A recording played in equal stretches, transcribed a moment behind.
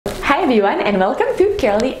everyone and welcome to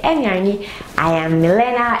Curly-n-Yarny. I am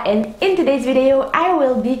Milena and in today's video I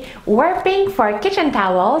will be warping for kitchen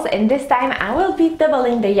towels, and this time I will be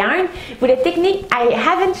doubling the yarn with a technique I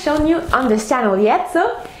haven't shown you on this channel yet,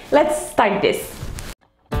 so let's start this.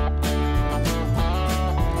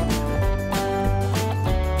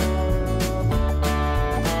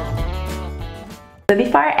 So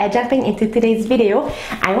before jumping into today's video,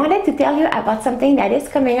 I wanted to tell you about something that is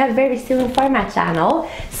coming up very soon for my channel.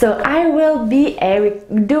 So I will be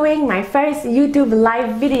doing my first YouTube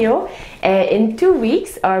live video in 2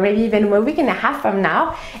 weeks, or maybe even a week and a half from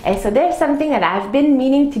now. So there's something that I've been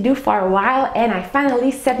meaning to do for a while, and I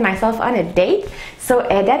finally set myself on a date. So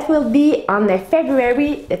that will be on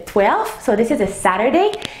February 12th, so this is a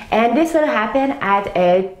Saturday, and this will happen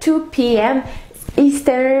at 2 p.m.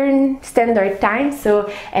 Eastern Standard Time,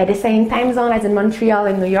 so the same time zone as in Montreal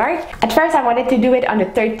and New York. At first I wanted to do it on the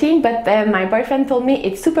 13th, but my boyfriend told me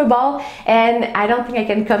it's Super Bowl and I don't think I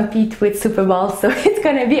can compete with Super Bowl, so it's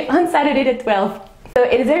gonna be on Saturday the 12th. So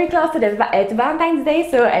it is very close to Valentine's Day,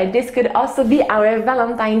 so this could also be our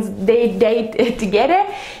Valentine's Day date together.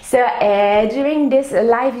 So during this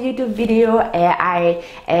live YouTube video, I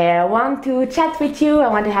want to chat with you. I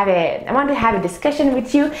want to have a discussion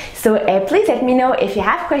with you. So please let me know if you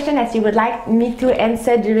have questions that you would like me to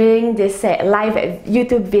answer during this live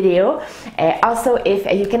YouTube video. Also, if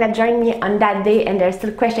you cannot join me on that day and there's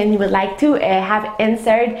still questions you would like to have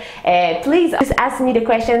answered, please just ask me the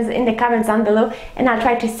questions in the comments down below, and I'll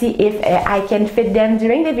try to see if I can fit them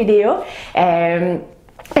during the video.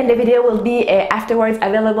 And the video will be afterwards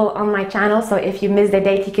available on my channel, so if you missed the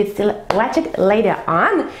date you could still watch it later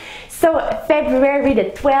on. So February the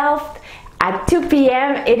 12th at 2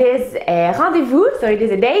 p.m. it is a rendezvous, so it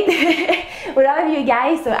is a date with all of you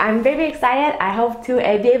guys. So I'm very excited. I hope to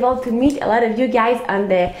be able to meet a lot of you guys on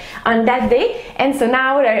that day. And so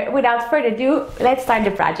now, without further ado, let's start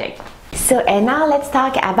the project. So now let's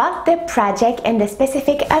talk about the project and the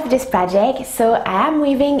specific of this project. So I am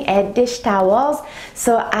weaving dish towels.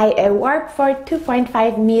 So I warp for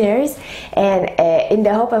 2.5 meters, and in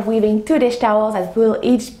the hope of weaving 2 dish towels that will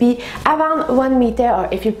each be around 1 meter, or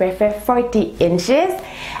if you prefer 40 inches.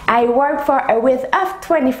 I warp for a width of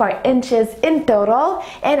 24 inches in total,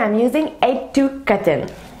 and I'm using 8-2 cotton.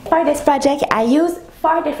 For this project I use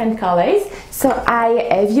 4 different colors. So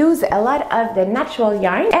I used a lot of the Naturel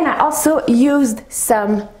yarn, and I also used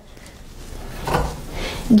some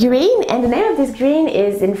green, and the name of this green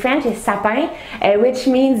is in French is Sapin, which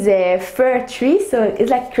means fir tree, so it's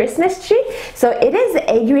like Christmas tree. So it is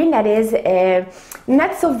a green that is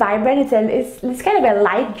not so vibrant. It's kind of a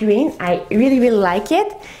light green. I really like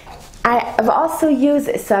it. I have also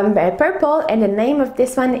used some purple, and the name of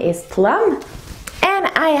this one is Plum, and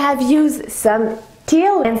I have used some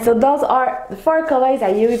Teal, and so those are the 4 colors I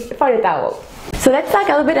used for the towel. So let's talk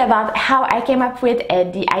a little bit about how I came up with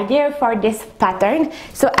the idea for this pattern.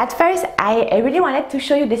 So at first I really wanted to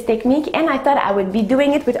show you this technique, and I thought I would be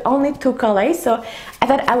doing it with only 2 colors. So I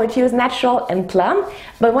thought I would use Naturel and Plum,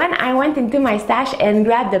 but when I went into my stash and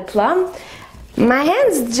grabbed the Plum, my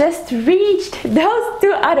hands just reached those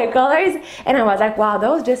 2 other colors, and I was like, wow,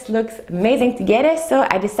 those just looks amazing together. So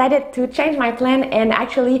I decided to change my plan and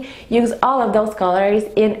actually use all of those colors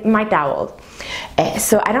in my towel.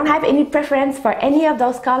 So I don't have any preference for any of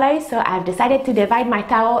those colors, so I've decided to divide my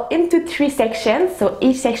towel into 3 sections. So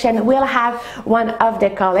each section will have one of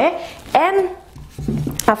the color, and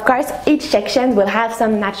of course each section will have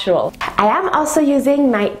some Naturel. I am also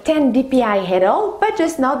using my 10 dpi heddle, but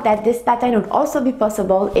just note that this pattern would also be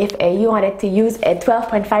possible if you wanted to use a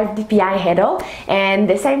 12.5 dpi heddle, and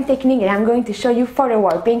the same technique that I'm going to show you for the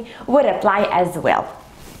warping would apply as well.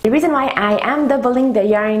 The reason why I am doubling the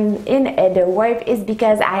yarn in the warp is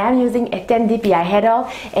because I am using a 10 dpi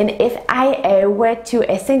heddle, and if I were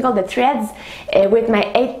to single the threads with my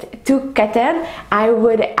 8-2 cotton, I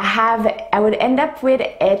would end up with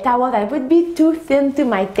a towel that would be too thin to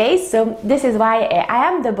my taste. So this is why I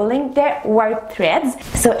am doubling the warp threads.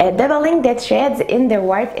 So doubling the threads in the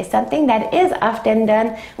warp is something that is often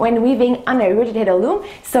done when weaving on a rigid heddle loom.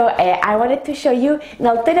 So I wanted to show you an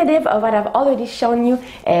alternative of what I've already shown you.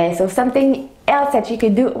 So something else that you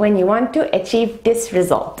could do when you want to achieve this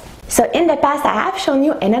result. So in the past I have shown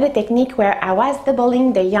you another technique where I was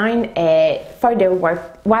doubling the yarn for the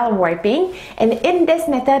warp while warping, and in this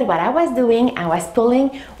method what I was doing, I was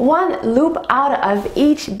pulling 1 loop out of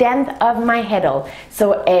each dent of my heddle.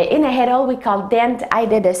 So in a heddle we call dent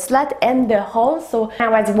either the slot and the hole. So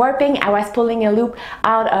when I was warping, I was pulling a loop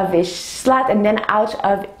out of each slot and then out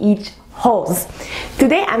of each holes.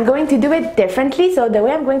 Today I'm going to do it differently, so the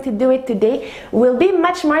way I'm going to do it today will be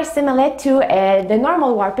much more similar to the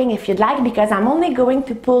normal warping, if you'd like, because I'm only going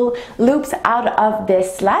to pull loops out of the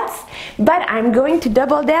slots, but I'm going to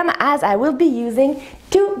double them as I will be using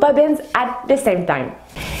 2 bobbins at the same time.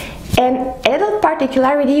 And a little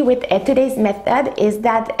particularity with today's method is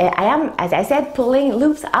that I am, as I said, pulling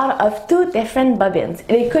loops out of 2 different bobbins.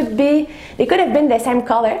 They could have been the same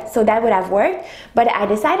color, so that would have worked, but I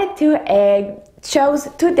decided to chose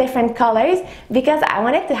 2 different colors because I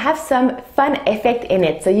wanted to have some fun effect in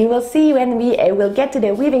it. So you will see when we will get to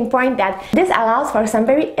the weaving point that this allows for some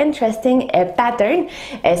very interesting pattern.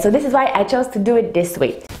 So this is why I chose to do it this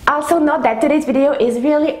way. Also note that today's video is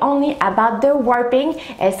really only about the warping,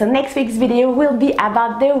 so next week's video will be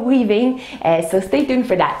about the weaving, so stay tuned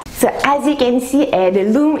for that. So as you can see, the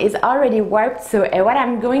loom is already warped, so what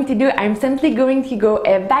I'm going to do, I'm simply going to go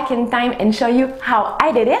back in time and show you how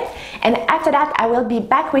I did it, and after that I will be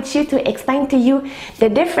back with you to explain to you the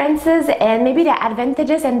differences and maybe the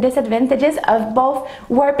advantages and disadvantages of both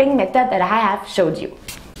warping method that I have showed you.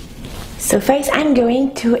 So first I'm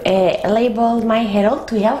going to label my heddle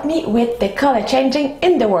to help me with the color changing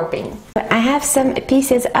in the warping. I have some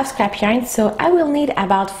pieces of scrap yarn, so I will need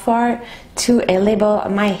about 4 to label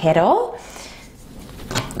my heddle.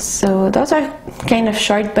 So those are kind of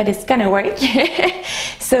short, but it's gonna work.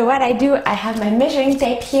 So what I do, I have my measuring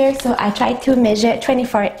tape here, so I try to measure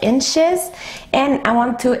 24 inches and I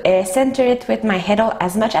want to center it with my heddle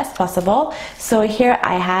as much as possible. So here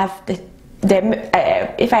I have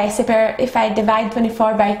if I divide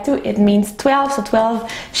 24 by 2, it means 12, so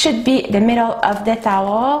 12 should be the middle of the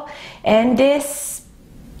towel, and this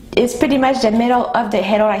is pretty much the middle of the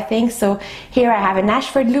heddle, I think. So here I have an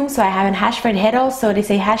Ashford loom, so I have an Ashford heddle, so they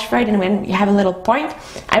say Ashford, and when you have a little point,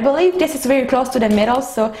 I believe this is very close to the middle,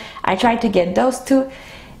 so I try to get those 2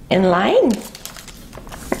 in line.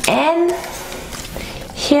 And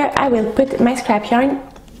here I will put my scrap yarn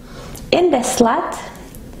in the slot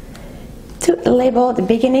to label the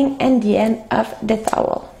beginning and the end of the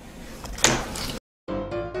towel.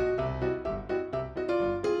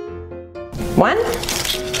 One,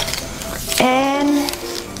 and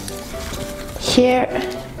here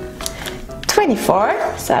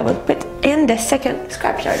 24, so I will put in the second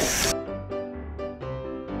scrap yarn.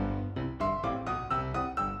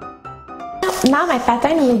 Now my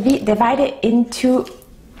pattern will be divided into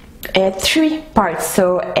 3 parts,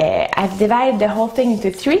 so I've divided the whole thing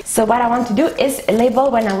into 3. So what I want to do is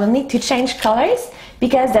label when I will need to change colors,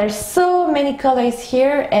 because there's so many colors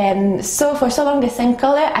here, and so for so long the same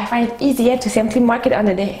color, I find it easier to simply mark it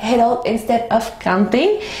under the heddle instead of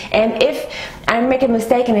counting. And if I make a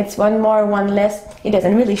mistake and it's one more, one less, it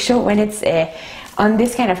doesn't really show when it's on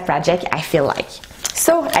this kind of project, I feel like.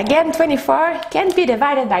 So again, 24 can be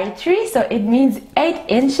divided by 3, so it means 8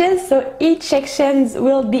 inches, so each section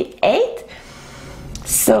will be 8.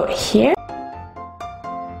 So here,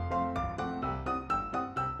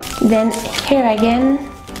 then here again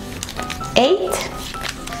 8,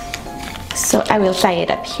 so I will tie it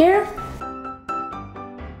up here.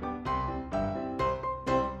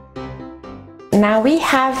 Now we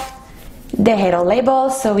have the heddle label,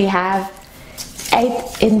 so we have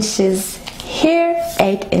 8 inches here,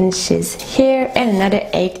 8 inches here, and another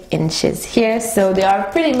 8 inches here, so they are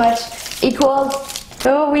pretty much equal,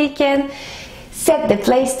 so we can set the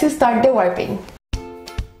place to start the warping.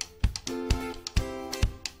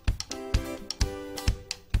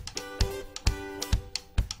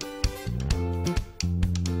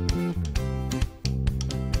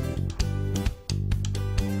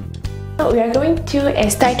 We are going to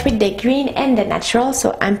start with the green and the natural,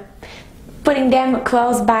 so I'm putting them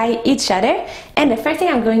close by each other, and the first thing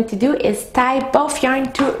I'm going to do is tie both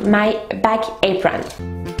yarn to my back apron.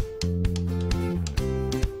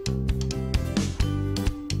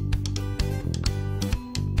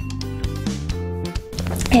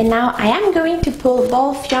 And now I am going to pull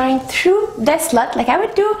both yarn through the slot like I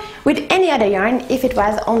would do with any other yarn if it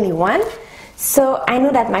was only one. So I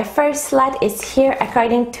know that my first slot is here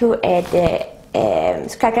according to the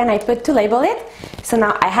scrap yarn I put to label it. So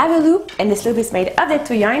now I have a loop, and this loop is made of the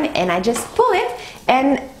 2 yarn, and I just pull it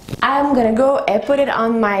and I'm gonna go put it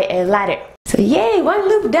on my ladder. So yay, 1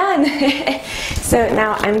 loop done! So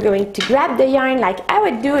now I'm going to grab the yarn like I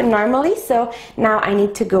would do normally. So now I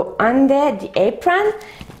need to go under the apron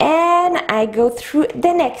and I go through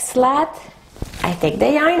the next slot. I take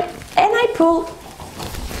the yarn and I pull.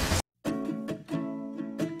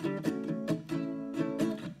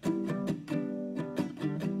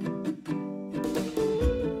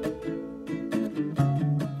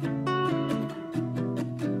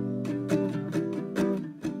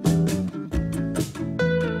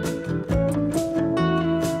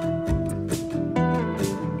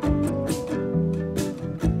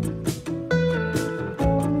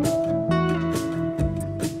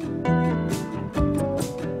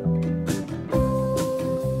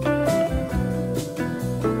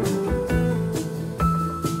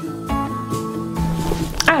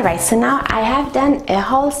 Alright, so now I have done a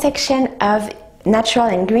whole section of natural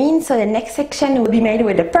and green, so the next section will be made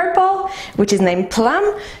with the purple, which is named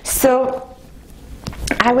Plum. So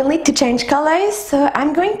I will need to change colors, so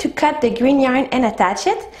I'm going to cut the green yarn and attach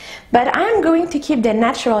it, but I'm going to keep the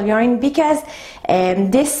natural yarn because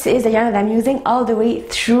this is the yarn that I'm using all the way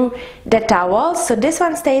through the towel. So this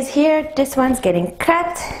one stays here, this one's getting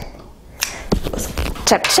cut.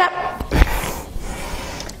 Chop chop.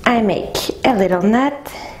 I make a little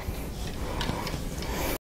knot.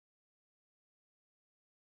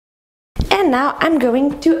 And now I'm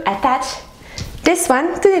going to attach this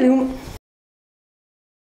one to the loom.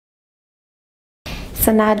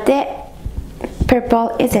 So now the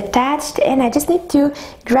purple is attached, and I just need to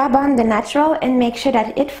grab on the natural and make sure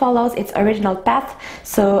that it follows its original path.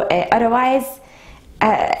 So otherwise,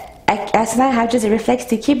 I sometimes have just a reflex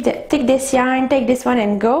to take this yarn, take this one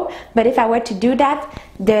and go. But if I were to do that,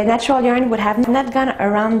 the natural yarn would have not gone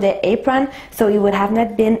around the apron, so it would have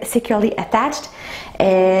not been securely attached.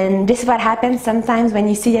 And this is what happens sometimes when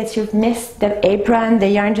you see that you've missed the apron. The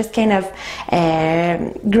yarn just kind of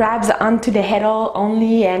grabs onto the heddle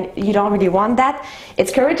only, and you don't really want that.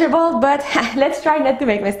 It's corrigible, but let's try not to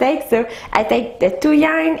make mistakes. So I take the 2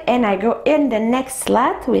 yarn and I go in the next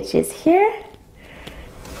slot, which is here.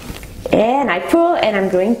 And I pull, and I'm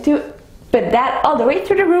going to put that all the way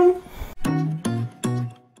through the room.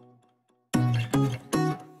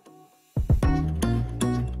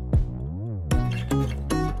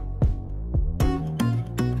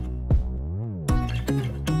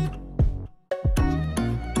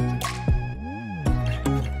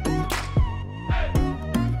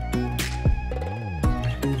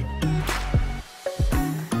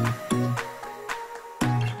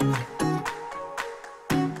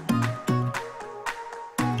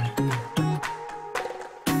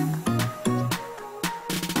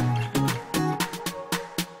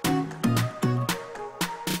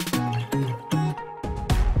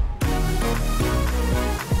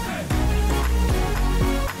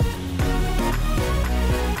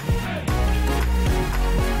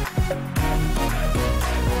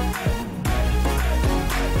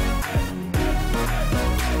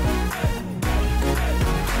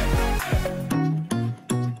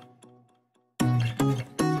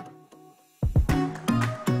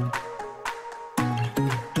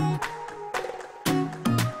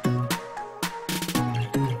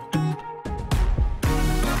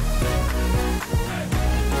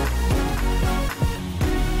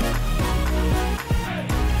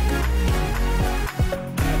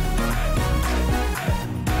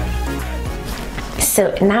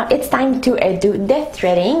 So now it's time to do the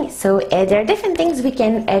threading. So there are different things we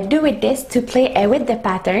can do with this to play with the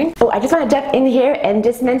pattern. Oh, I just want to jump in here and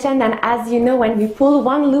just mention that, as you know, when we pull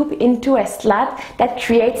one loop into a slot, that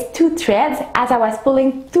creates 2 threads. As I was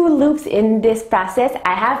pulling 2 loops in this process,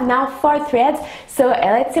 I have now 4 threads. So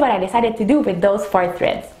let's see what I decided to do with those 4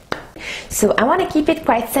 threads. So I want to keep it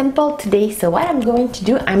quite simple today. So what I'm going to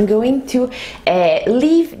do, I'm going to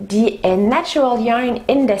leave the natural yarn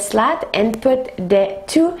in the slot and put the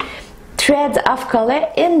 2 threads of color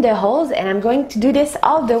in the holes, and I'm going to do this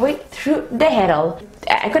all the way through the heddle.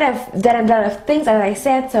 I could have done a lot of things, as I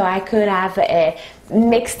said, so I could have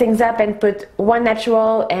mixed things up and put 1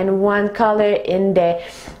 natural and 1 color in the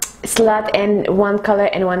slot and 1 color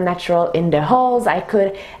and 1 natural in the holes. I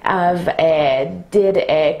could have did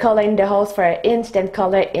a color in the holes for 1 inch, then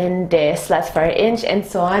color in the slots for 1 inch, and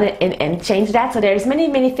so on, and change that. So there's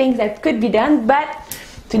many things that could be done, but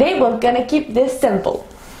today we're gonna keep this simple.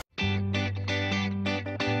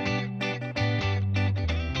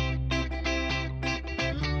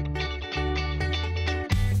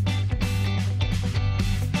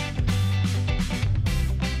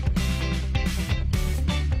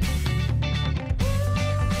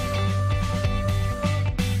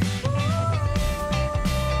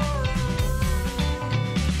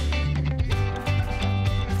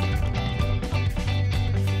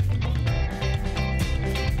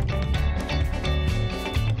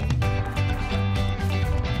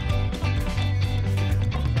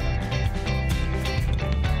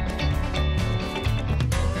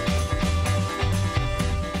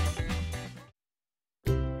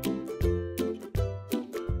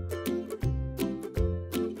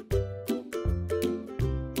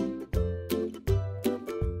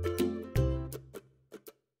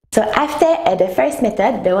 So after the first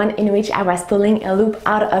method, the one in which I was pulling a loop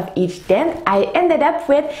out of each dent, I ended up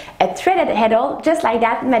with a threaded heddle, just like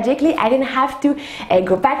that. Magically, I didn't have to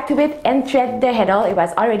go back to it and thread the heddle. It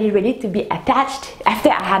was already ready to be attached. After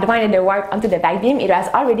I had winded the warp onto the back beam, it was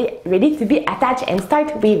already ready to be attached and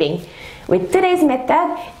start weaving. With today's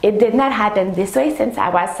method, it did not happen this way since I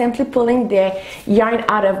was simply pulling the yarn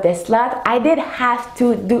out of the slot. I did have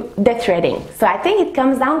to do the threading. So I think it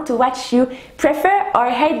comes down to what you prefer or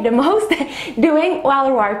hate the most doing while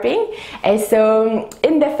warping. So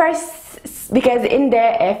in the first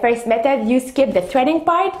method you skip the threading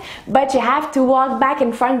part, but you have to walk back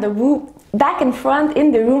in front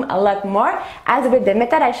in the room a lot more. As with the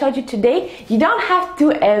method I showed you today, you don't have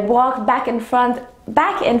to walk back and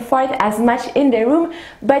forth as much in the room,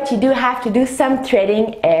 but you do have to do some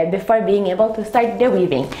threading before being able to start the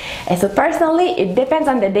weaving. So personally, it depends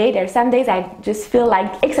on the day. There are some days I just feel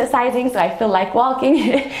like exercising, so I feel like walking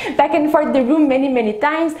back and forth the room many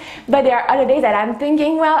times, but there are other days that I'm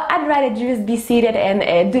thinking, well, I'd rather just be seated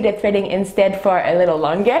and do the threading instead for a little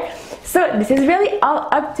longer. So this is really all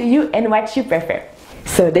up to you and what you prefer.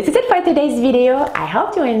 So this is it for today's video. I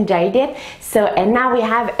hope you enjoyed it. So and now we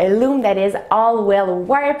have a loom that is all well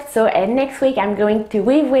warped. So next week I'm going to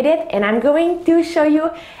weave with it, and I'm going to show you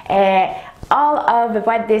all of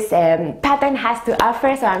what this pattern has to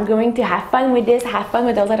offer. So I'm going to have fun with this, have fun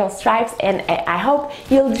with the little stripes, and I hope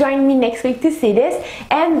you'll join me next week to see this.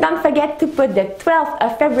 And don't forget to put the 12th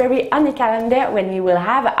of February on your calendar when we will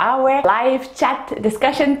have our live chat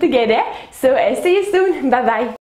discussion together. So see you soon. Bye bye.